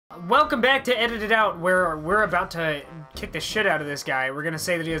Welcome back to Edit It Out, where we're about to kick the shit out of this guy. We're gonna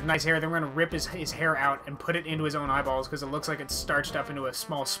say that he has nice hair, then we're gonna rip his hair out and put it into his own eyeballs because it looks like it's starched up into a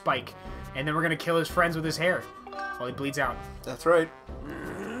small spike. And then we're gonna kill his friends with his hair while he bleeds out. That's right.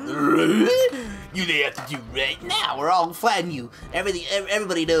 You have to do right now, or I'll flatten you.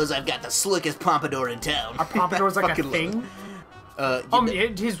 Everybody knows I've got the slickest pompadour in town. Our pompadour's like a thing?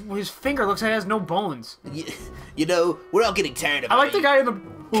 His finger looks like it has no bones. You know, we're all getting tired of it. I like the guy in the...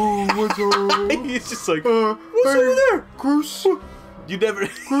 Oh, what's up? He's just like, what's over there? Groose. You never...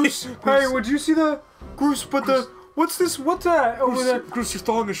 Groose. Hey, would you see that? Groose, but the... What's this? What's that over there? Groose, your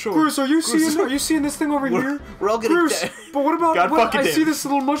thong is short. Groose, are you seeing this thing over here? We're all getting Groose, but what about... I see this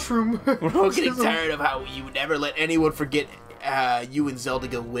little mushroom. We're all getting tired of how you never let anyone forget you and Zelda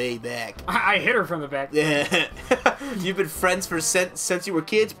go way back. I hit her from the back. Yeah. You've been friends since you were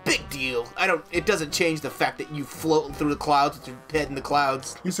kids? Big deal. It doesn't change the fact that you float through the clouds with your head in the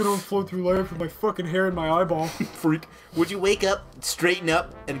clouds. At least I don't float through life with my fucking hair in my eyeball. Freak. Would you wake up, straighten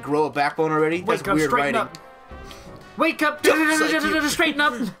up, and grow a backbone already? That's weird writing. Up. Wake up! Straighten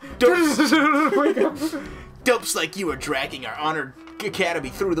up! Wake up! Dopes like you are dragging our honored academy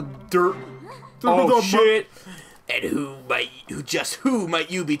through the dirt. Oh shit! And who might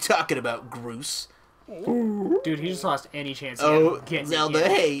you be talking about, Groose? Dude, he just lost any chance. Zelda,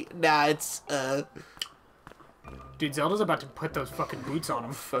 hey, nah, it's Dude, Zelda's about to put those fucking boots on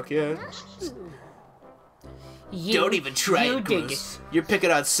him. Fuck yeah. Don't even try it, Groose. You're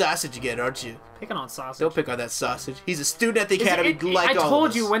picking on sausage again, aren't you? Picking on sausage. Don't pick on that sausage. He's a student at the academy like all of us. I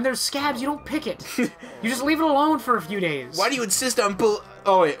told you, when there's scabs, you don't pick it. You just leave it alone for a few days. Why do you insist on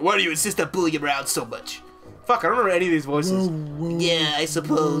why do you insist on bullying him around so much? Fuck, I don't remember any of these voices. Whoa. Yeah, I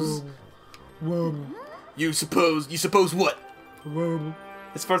suppose. Whoa. You suppose what? Whoa.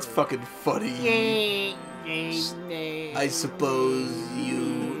 This part's fucking funny. I suppose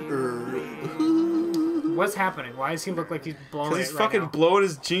you What's happening? Why does he look like he's blowing it right now? Because he's fucking blowing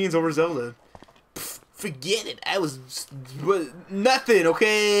his jeans over Zelda. Forget it. I was nothing,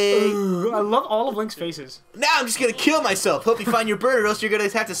 okay? I love all of Link's faces. Now I'm just gonna kill myself. Hope you find your bird, or else you're gonna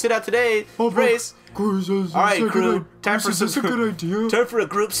have to sit out today. Race. Alright, crew. Time for a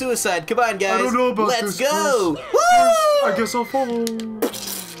group suicide. Come on, guys. I don't know about Let's go. Woo! I guess I'll follow.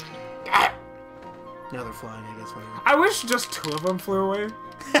 Now they're flying, I guess. I wish just two of them flew away.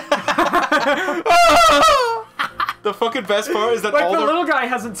 The fucking best part is that like the little guy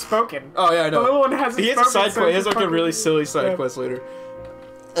hasn't spoken. Oh yeah, I know. The little one hasn't spoken. He has a side quest. He has like a really silly side quest later.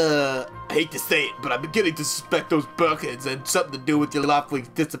 I hate to say it, but I'm beginning to suspect those buckheads had something to do with your Loftling's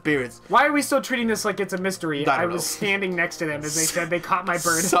disappearance. Why are we still treating this like it's a mystery? I was standing next to them as they said they caught my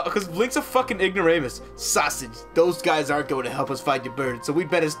bird. Because Link's a fucking ignoramus. Sausage. Those guys aren't going to help us find your bird, so we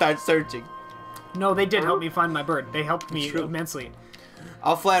better start searching. No, they did help me find my bird. They helped me immensely.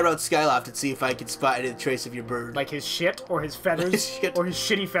 I'll fly around Skyloft and see if I can spot any trace of your bird. Like his shit, or his feathers, or his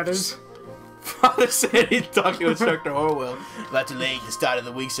shitty feathers. Father said he'd talk to Instructor Horwell about delaying the start of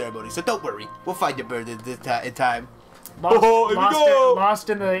the week ceremony, so don't worry. We'll find your bird in time.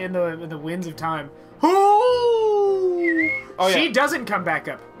 Lost in the winds of time. She doesn't come back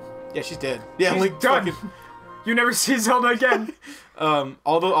up. Yeah, she's dead. Yeah, she's done. You never see Zelda again.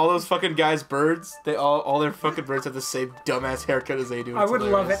 All those fucking guys' birds, all their fucking birds have the same dumbass haircut as they do. I would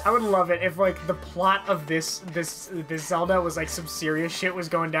love it. I would love it if like the plot of this Zelda was like some serious shit was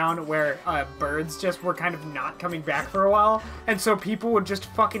going down where birds just were kind of not coming back for a while, and so people would just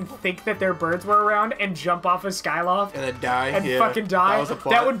fucking think that their birds were around and jump off a Skyloft and then die and fucking die.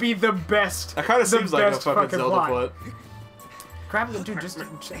 That would be the best. That kind of seems like a fucking Zelda plot. Grab them, dude. Just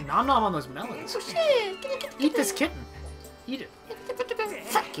nom nom on those melons. Eat this kitten. Eat it.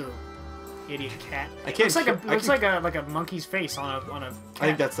 Fuck you, idiot cat. I can't. Looks like a monkey's face on a cat. I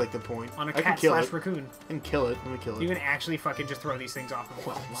think that's like the point. On a cat slash raccoon. And kill it. Let me kill it. You can actually fucking just throw these things off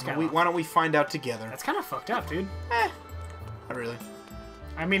of why don't we find out together? That's kind of fucked up, dude. Not really.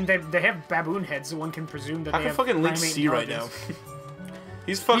 I mean, they have baboon heads, so one can presume that they have. I can fucking Link see right now.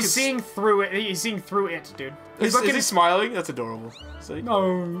 He's seeing through it. He's seeing through it, dude. Is he smiling? That's adorable. Like,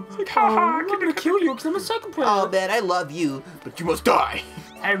 no. It's like, haha, I'm gonna kill you because I'm a psychopath. Oh man, I love you, but you must die.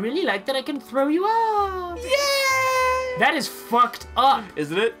 I really like that I can throw you off. Yeah. That is fucked up.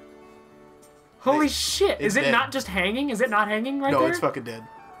 Isn't it? Holy shit. Is it not just hanging? Is it not hanging right there? No, it's fucking dead.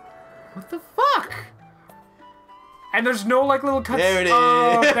 What the fuck? And there's no like little cuts. There it is.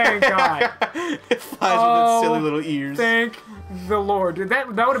 Oh, thank God. It flies with its silly little ears. Thank the Lord, dude. That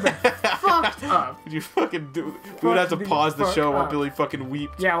would have been fucked up. You fucking do. We would have to pause the show while Billy fucking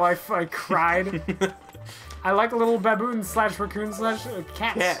weeped. Yeah, well, I cried. I like a little baboon slash raccoon slash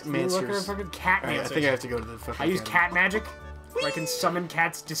cat. Cat mancers. Fucking cat mancers. I think I have to go to the fucking. I use cat magic. Whee! where I can summon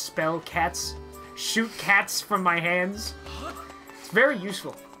cats, dispel cats, shoot cats from my hands. It's very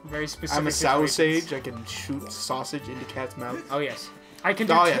useful. Very specific. I'm a sow sage. I can shoot sausage into cat's mouth. Oh yes. I can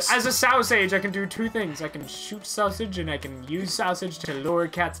do as a sow sage. I can do two things. I can shoot sausage, and I can use sausage to lure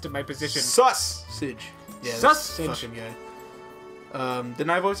cats to my position. Sausage. Yeah, sausage. Fucking guy.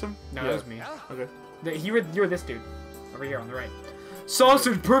 Didn't I voice him? No, that was me. Okay. You're this dude over here on the right.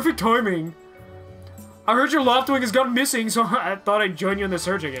 Sausage, perfect timing. I heard your loftwing has gone missing, so I thought I'd join you in the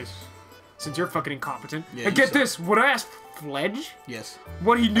search. I guess since you're fucking incompetent. Yeah, and get this, would I ask Fledge? Yes.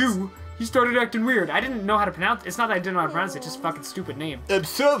 What he knew. He started acting weird. I didn't know how to pronounce it. It's not that I didn't know how to pronounce it, just fucking stupid name. I'm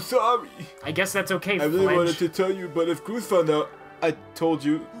so sorry. I guess that's okay, I really wanted to tell you, but if Goose found out, I told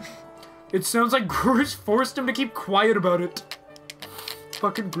you. It sounds like Groose forced him to keep quiet about it.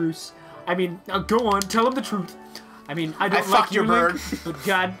 Fucking Groose. I mean, go on, tell him the truth. I mean, I don't like your bird. But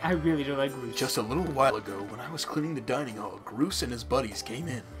God, I really do like Groose. Just a little while ago, when I was cleaning the dining hall, Groose and his buddies came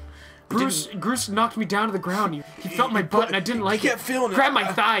in. Groose knocked me down to the ground. He felt my butt and I didn't like it. Kept feeling it. Grabbed my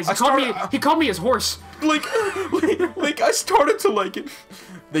thighs. He called me his horse. Like I started to like it.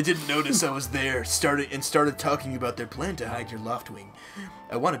 They didn't notice I was there. Started talking about their plan to hide your loftwing.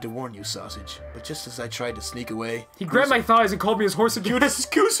 I wanted to warn you, Sausage, but just as I tried to sneak away, he grabbed my thighs and called me his horse again.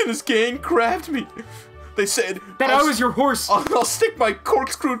 Goose and his gang grabbed me. They said that I was your horse. I'll stick my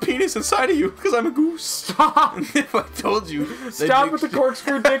corkscrewed penis inside of you because I'm a goose. Stop! If I told you, stop with the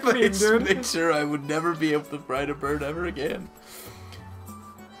corkscrew dick meme, dude. Make sure I would never be able to ride a bird ever again.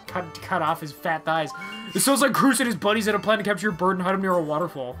 Cut off his fat thighs. It sounds like Groose and his buddies had a plan to capture your bird and hide him near a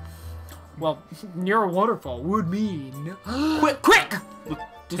waterfall. Well, near a waterfall would mean quick!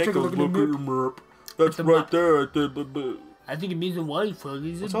 Just take a look at your merp. That's right there. I think it means a waterfall.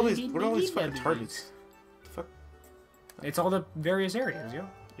 What are all these fucking targets? It's all the various areas, yo.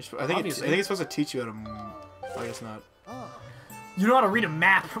 I think it's supposed to teach you how to. I guess not. You know how to read a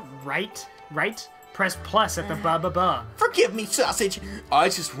map, right? Right? Press plus at the ba. Forgive me, Sausage. I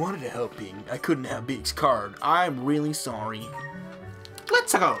just wanted to help Bing. I couldn't have Bing's card. I'm really sorry.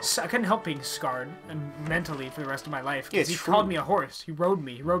 Let's go. So I couldn't help being scarred mentally for the rest of my life. Because he called me a horse. He rode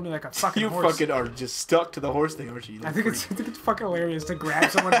me. He rode me like a fucking horse. You fucking are just stuck to the horse thing, aren't you? I think it's fucking hilarious to grab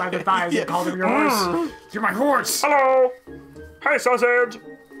someone by the thighs and call them your horse. You're my horse. Hello. Hi, Sausage.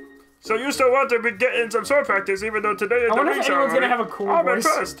 So you still want to be getting some sword practice, even though today is the wonder if anyone's gonna have a cool voice. I'm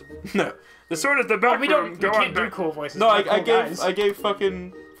impressed. No. The sword is the back room. We can't do cool voices. No, I gave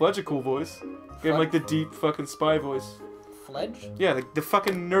fucking Fledge a cool voice. Gave him like the deep fucking spy voice. Fledge? Yeah, the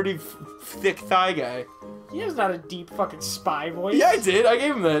fucking nerdy, thick thigh guy. He has not a deep fucking spy voice. Yeah, I did. I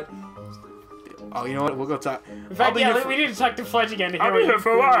gave him that. Oh, you know what? We'll go talk. In fact, yeah, we need to talk to Fledge again. I'll be here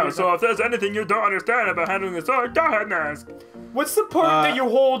for a while, so if there's anything you don't understand about handling the sword, go ahead and ask. What's the part that you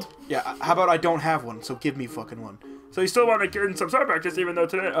hold? Yeah, how about I don't have one, so give me fucking one. So you still want to get in some sword practice, even though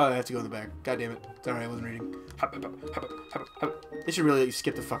today... Oh, I have to go in the back. God damn it. Sorry, I wasn't reading. They should really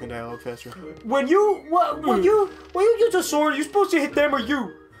skip the fucking dialogue faster. When you use a sword, you're supposed to hit them or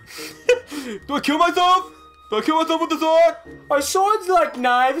you. Do I kill myself? Do I kill myself with the sword? Are swords like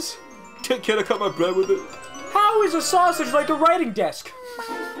knives? Can I cut my bread with it? How is a sausage like a writing desk?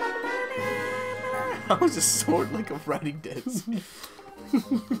 How is a sword like a writing desk?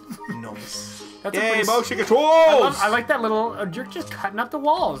 Nice. That's Yay, motion controls! I like that little... you're just cutting up the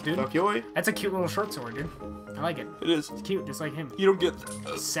walls, dude. Fuck you. That's a cute little short sword, dude. I like it. It is. It's cute, just like him. You don't get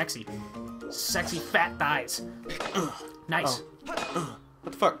that. Sexy. Sexy fat thighs. Nice. Oh.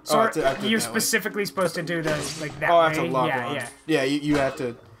 What the fuck? So you're specifically supposed to do the, like, that way? Oh, that's a lock on. Yeah, you have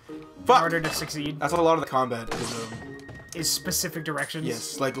to... Fuck! In order to succeed. That's a lot of the combat. Is specific directions.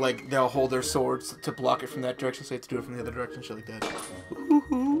 Yes, like they'll hold their swords to block it from that direction, so you have to do it from the other direction, shit like that.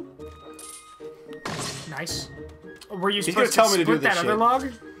 Nice. Were you He's supposed gonna tell to me to do split this that shit. other log?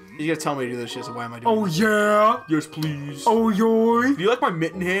 You gotta tell me to do this shit, so why am I doing Oh, it? yeah? Yes, please. Oh, yoy. Do you like my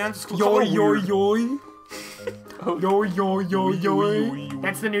mitten hands? Yoy, yoy, yoy. Yoy, yoy, yoy, yoy.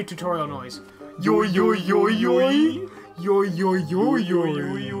 That's the new tutorial noise. Yoy, yoy, yoy, yoy. Yoy, yoy, yoy,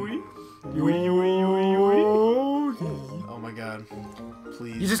 yoy. Oh my god.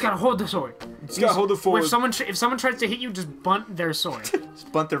 Please. You just gotta hold the sword. You just gotta hold the sword. If someone tries to hit you, just bunt their sword.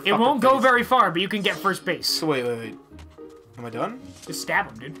 Just bunt their fucking It won't go face. very far, but you can get first base. So wait. Am I done? Just stab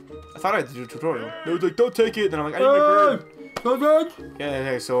him, dude. I thought I had to do a tutorial. They was like, don't take it. Then I'm like, I need my bird. Yeah,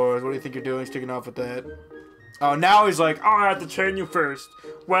 hey, Sword, what do you think you're doing sticking off with that? Oh, now he's like, I'll have to train you first.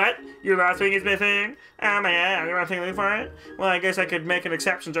 What? Your last wing is missing? Oh my god, you want to take a look for it? Well, I guess I could make an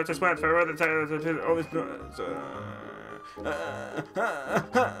exception just as well for other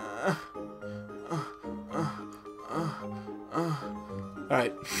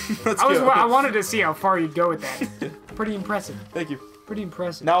Alright, let's go. I wanted to see how far you'd go with that. pretty impressive. Thank you. Pretty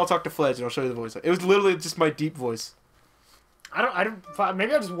impressive. Now I'll talk to Fledge and I'll show you the voice. It was literally just my deep voice. I don't.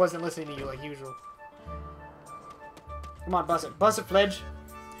 Maybe I just wasn't listening to you like usual. Come on, bust it, Fledge.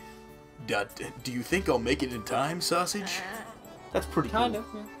 Do you think I'll make it in time, Sausage? That's pretty Kind cool. of.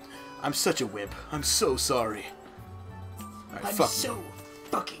 Yeah. I'm such a wimp. I'm so sorry. I'm fuck so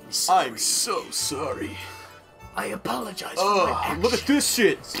fucking sorry. I'm so sorry. I apologize for my Oh, actions. look at this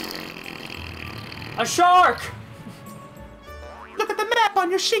shit! A shark! Look at the map on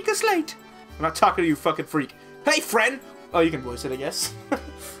your Sheikah slate. I'm not talking to you, fucking freak. Hey, friend. Oh, you can voice it, I guess.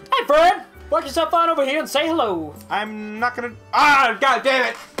 Hey, friend! Walk yourself on over here and say hello. I'm not gonna. Ah, god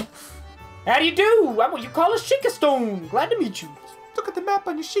damn it! How do you do? I'm what you call a Sheikah stone. Glad to meet you. Look at the map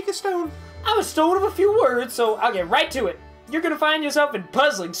on your Sheikah stone. I'm a stone of a few words, so I'll get right to it. You're gonna find yourself in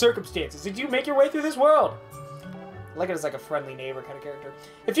puzzling circumstances as you make your way through this world. I like it as like a friendly neighbor kind of character.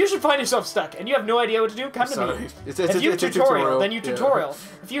 If you should find yourself stuck and you have no idea what to do, come to me. If you tutorial, then you tutorial.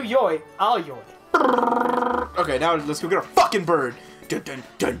 If you yoy, I'll yoy. Okay, now let's go get a fucking bird. Dun, dun,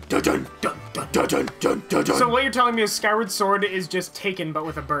 dun, dun, dun, dun, dun, dun, dun, dun, dun, dun. So what you're telling me is Skyward Sword is just Taken, but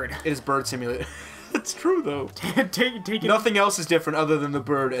with a bird. It is Bird Simulator. It's true though. Taken. Nothing else is different other than the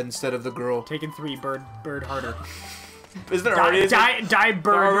bird instead of the girl. Taken 3, bird harder. Is there already Die bird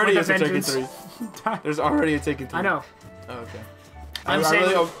there already with is a a Taken vengeance. 3? There's already a Taken 3. I know. Oh, okay. I'm saying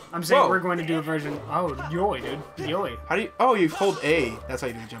whoa. we're going to do a version. Oh, yoy, dude, yoy. How do you? Oh, you hold A. That's how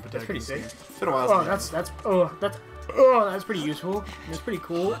you do the jump attack. That's pretty sick. It's been a while. Oh, since that's pretty useful. That's pretty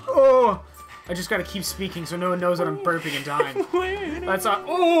cool. Oh, I just gotta keep speaking so no one knows that I'm burping and dying. That's not.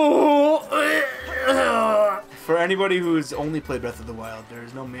 Oh. For anybody who's only played Breath of the Wild, there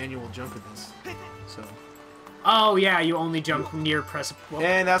is no manual jump in this. So. Oh yeah, you only jump near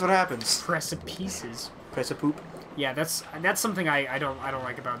And that's what happens. precipices. Press a poop. Yeah, that's something I don't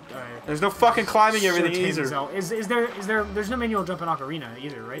like about. There's no fucking climbing everything certain either. Zelda. There's no manual jump in Ocarina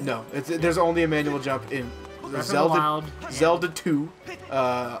either, right? No, there's only a manual jump in Breath of the Zelda, Wild, Zelda 2,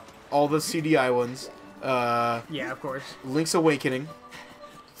 all the CDI ones, Yeah, of course. Link's Awakening,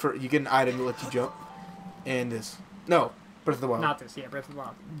 for you get an item that lets you jump, and this. No, Breath of the Wild. Not this, yeah, Breath of the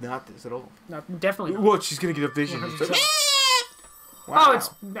Wild. Not this at all. Not, definitely not. What? She's gonna get a vision. 100%. Wow.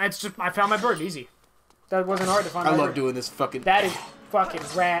 Oh, it's just I found my bird easy. That wasn't hard to find. I my love bird. doing this fucking. That is fucking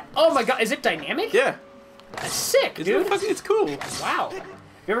rad. Oh my god, is it dynamic? Yeah. That's sick, It's dude. fucking, it's cool. Wow.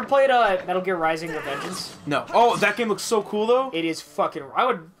 You ever played Metal Gear Rising: Revengeance? No. Oh, that game looks so cool though. It is fucking. I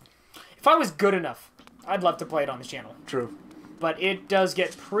would, if I was good enough, I'd love to play it on this channel. True. But it does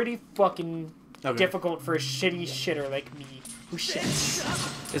get pretty fucking Okay. difficult for a shitty shitter like me who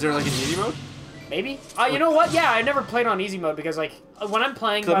shits. Is there like an easy mode? Maybe. You know what? Yeah, I never played on easy mode because like when I'm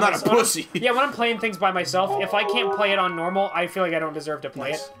playing. I'm not a myself, pussy. Yeah, when I'm playing things by myself, if I can't play it on normal, I feel like I don't deserve to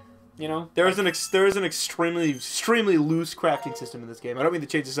play it. You know. There is an extremely loose crafting system in this game. I don't mean to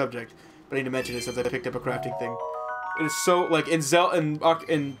change the subject, but I need to mention it since I picked up a crafting thing. It is so like in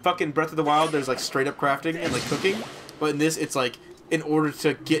in fucking Breath of the Wild, there's like straight up crafting and like cooking, but in this, it's like in order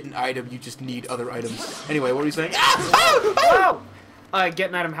to get an item, you just need other items. Anyway, what were you saying? Wow. Get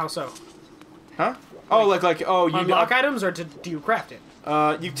an item. How so? Huh? Oh, like oh, you Unlock items, or do you craft it?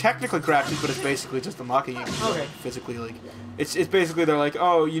 You technically craft it, but it's basically just unlocking it. Okay. Physically, like it's basically they're like,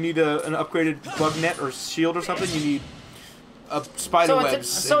 oh, you need an upgraded bug net or shield or something. You need a spider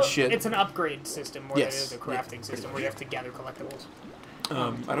webs and shit. It's an upgrade system more Yes. than it is a crafting system where you have to gather collectibles. I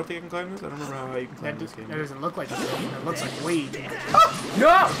don't think I can climb this. I don't remember how you can climb this game. That doesn't look like it. It looks like way too much.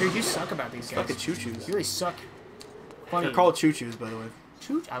 No! Dude, you suck about these guys. Fucking choo-choos. You really suck. Funny. They're called choo-choos, by the way.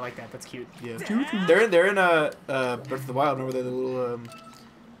 Choo? I like that. That's cute. Yeah. They're in Breath of the Wild. Remember they're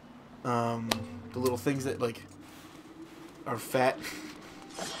the little things that like are fat.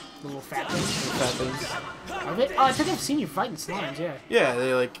 The little fat things. Fat things. Are they? Oh, I think I've seen you fighting slimes. Yeah. Yeah,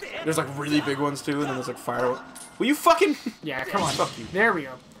 they like. There's like really big ones too, and then there's like fire. Will you fucking? Yeah. Come on. Fuck you. There we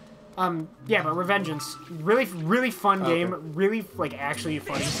go. Yeah, but Revengeance, really fun game. Okay. Really like actually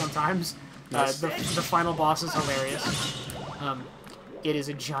funny sometimes. Nice. The final boss is hilarious. It is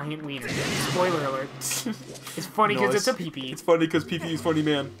a giant wiener. Spoiler alert. It's funny because it's a pee-pee. It's funny because pee-pee is funny,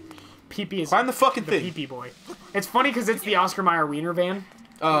 man. Pee-pee is Climb the fucking the thing. pee-pee boy. It's funny because it's the Oscar Mayer wiener van.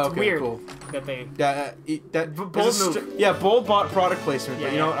 Oh, It's okay, weird cool. that they. That bold is a move. yeah, bold bot product placement. Yeah,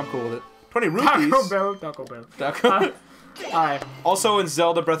 but you know yeah. what? I'm cool with it. 20 rupees. Taco Bell. Alright. Also in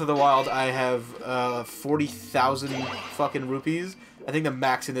Zelda Breath of the Wild, I have 40,000 fucking rupees. I think the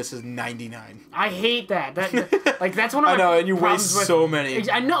max in this is 99. I hate that. Like that's one of my I know, and you problems waste with- so many.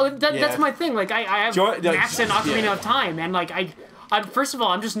 I know Yeah. that's my thing. Like I have Like, max in Ocarina yeah. of Time, and like First of all,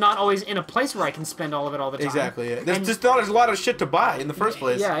 I'm just not always in a place where I can spend all of it all the time. Exactly. Yeah. There's a lot of shit to buy in the first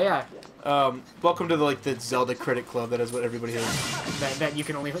place. Yeah. Welcome to the Zelda Critic Club. That is what everybody has. That you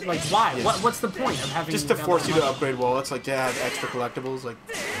can only like. Why? Yes. What's the point of having? Just to force you to upgrade wallets, like to have extra collectibles, like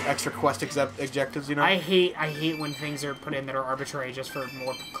extra quest objectives. You know. I hate when things are put in that are arbitrary just for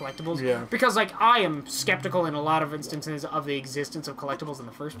more collectibles. Yeah. Because like I am skeptical in a lot of instances of the existence of collectibles in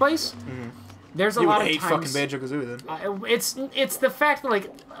the first place. Mm-hmm. There's a You lot would of hate times. fucking Banjo-Kazooie then. It's the fact that like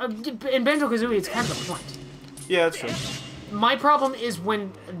in Banjo-Kazooie it's kind of the point. Yeah, that's true. My problem is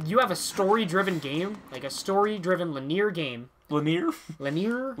when you have a story-driven game, like a story-driven linear game. Linear?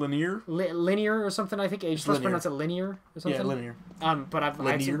 Linear? Linear or something, I think. You're supposed to pronounce it linear or something? Yeah, linear. But it's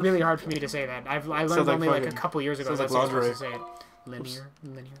Linear? really hard for me to say that. I learned only like a couple years ago sounds that's like how you're supposed to say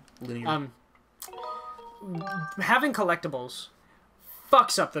it. Linear. Having collectibles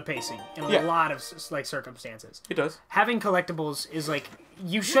fucks up the pacing in a lot of like circumstances. It does. Having collectibles is like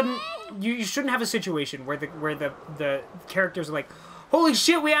you shouldn't have a situation where the characters are like, holy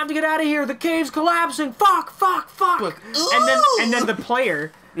shit, we have to get out of here, the cave's collapsing, fuck, and then the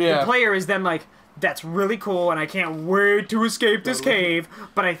player is then like, that's really cool and I can't wait to escape this cave,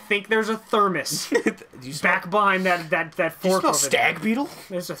 but I think there's a thermos back behind that fork. You smell over stag there. beetle?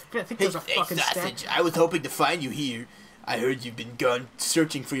 I think there's a fucking stag. I was hoping to find you here. I heard you've been gone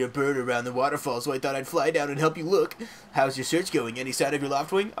searching for your bird around the waterfall, so I thought I'd fly down and help you look. How's your search going? Any sign of your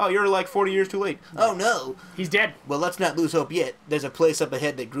loftwing? Oh, you're like 40 years too late. Oh no! He's dead. Well, let's not lose hope yet. There's a place up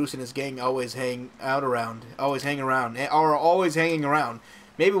ahead that Groose and his gang always hang around.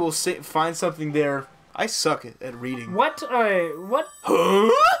 Maybe we'll find something there. I suck at reading. What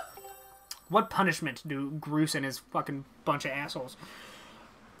Huh? What punishment do Groose and his fucking bunch of assholes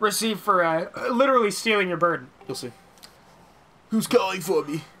receive for literally stealing your bird? You'll see. Who's calling for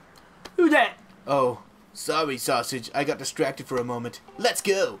me? Who that? Oh, sorry, sausage. I got distracted for a moment. Let's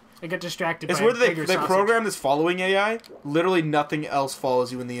go. I got distracted It's by weird a that bigger they sausage. program this following AI. Literally nothing else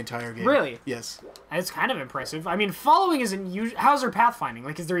follows you in the entire game. Really? Yes. It's kind of impressive. I mean, following isn't usual. How's there pathfinding?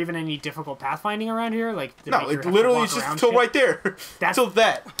 Like, is there even any difficult pathfinding around here? Like, No, it literally is just till right there. Till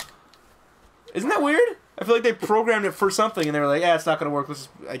that. Isn't that weird? I feel like they programmed it for something, and they were like, "Yeah, it's not gonna work. Let's,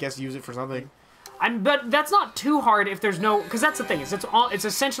 I guess, use it for something." But that's not too hard if there's no, because that's the thing is it's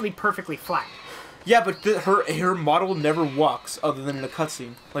essentially perfectly flat. Yeah, but her model never walks other than in a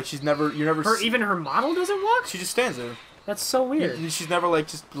cutscene. Like Even her model doesn't walk. She just stands there. That's so weird. She's never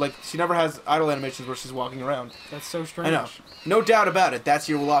she never has idle animations where she's walking around. That's so strange. I know. No doubt about it. That's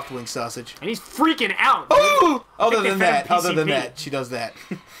your loftwing, sausage. And he's freaking out. Oh! Other than PCP. that, she does that.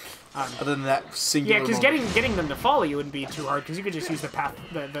 Other than that singular. Yeah, because moment. getting them to follow you wouldn't be too hard because you could just use the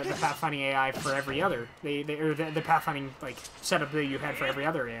pathfinding AI for every other the pathfinding like setup that you had for every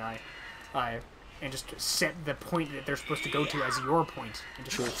other AI, and just set the point that they're supposed to go to as your point and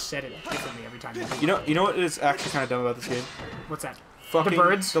just set it differently every time. You know what is actually kind of dumb about this game? What's that? Fucking, the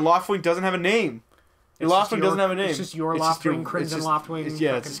birds. The Loftwing doesn't have a name. The Loftwing doesn't have a name. It's just your Loftwing, Crimson Loftwing. It's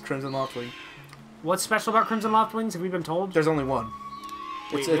just Crimson Loftwing. What's special about Crimson Loftwings? Have we been told? There's only one.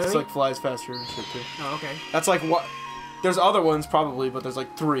 Wait, It's really? like flies faster and shit too. Oh, okay. That's like what. There's other ones probably, but there's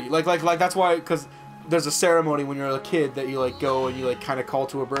like 3. Like that's why, because there's a ceremony when you're a kid that you like go and you like kind of call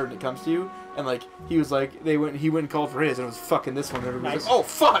to a bird and it comes to you, and like he was like he went and called for his and it was fucking this one. Everybody's like, oh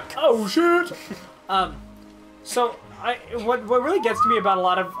fuck. Oh shit. So what really gets to me about a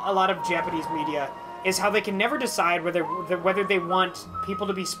lot of Japanese media is how they can never decide whether they want people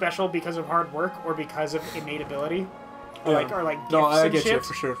to be special because of hard work or because of innate ability. Or like gifts no, I and get shit, you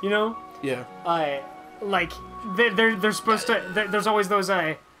for sure. You know, Yeah. like they're supposed to. There's always those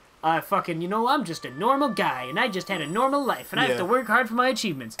fucking. You know, I'm just a normal guy and I just had a normal life and I have to work hard for my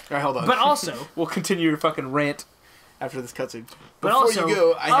achievements. All right, hold on. But also, we'll continue your fucking rant after this cutscene. but Before also, you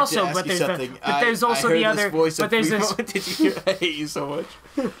go, I have to ask but you there's something. but there's also I heard the other. This voice but there's Primo. this. Did you hear? I hate you so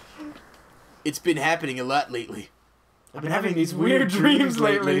much. It's been happening a lot lately. I've been having these weird dreams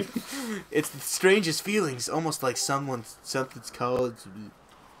lately. It's the strangest feelings, almost like something's called.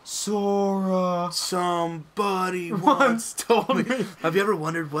 Sora. Somebody once told me. Have you ever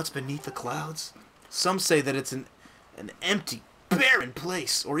wondered what's beneath the clouds? Some say that it's an empty, barren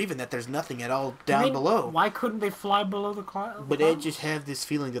place, or even that there's nothing at all down below. Why couldn't they fly below the clouds? But I just have this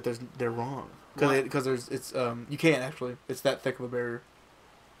feeling that they're wrong. Because you can't actually. It's that thick of a barrier.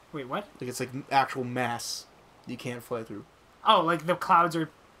 Wait, what? Like it's like actual mass you can't fly through. Oh, like the clouds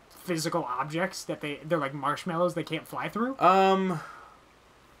are physical objects that they're like marshmallows they can't fly through?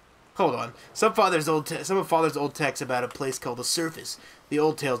 Hold on. Some of Father's old texts about a place called the Surface. The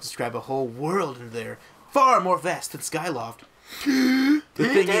old tales describe a whole world in there, far more vast than Skyloft. The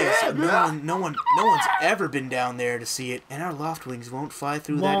thing is, no one's ever been down there to see it, and our loftwings won't fly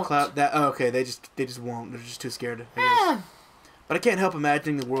through that cloud. Oh, okay, they just won't. They're just too scared, I guess. But I can't help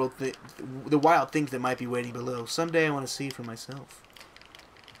imagining the wild things that might be waiting below. Someday I want to see for myself.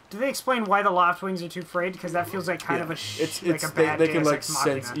 Do they explain why the Loftwings are too afraid? Because that feels like kind of a like a bad they can Deus like Ex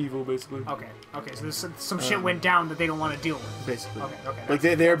Machina. sense evil basically. Okay, so there's some shit went down that they don't want to deal with. Basically. Okay. Like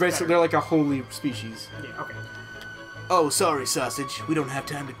they're basically they're like a holy species. Yeah. Okay. Oh, sorry, sausage. We don't have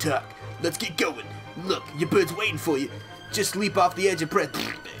time to talk. Let's get going. Look, your bird's waiting for you. Just leap off the edge and press,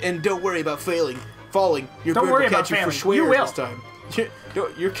 and don't worry about falling. Your Don't bird worry will about catch you for failing. swear You will. this time.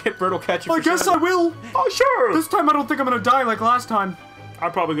 Your bird will catch you. I guess I will. Oh, sure. This time I don't think I'm gonna die like last time.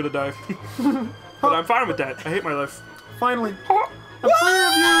 I'm probably gonna die. But I'm fine with that. I hate my life. Finally. I'm free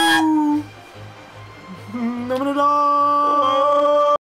of you. I'm gonna die.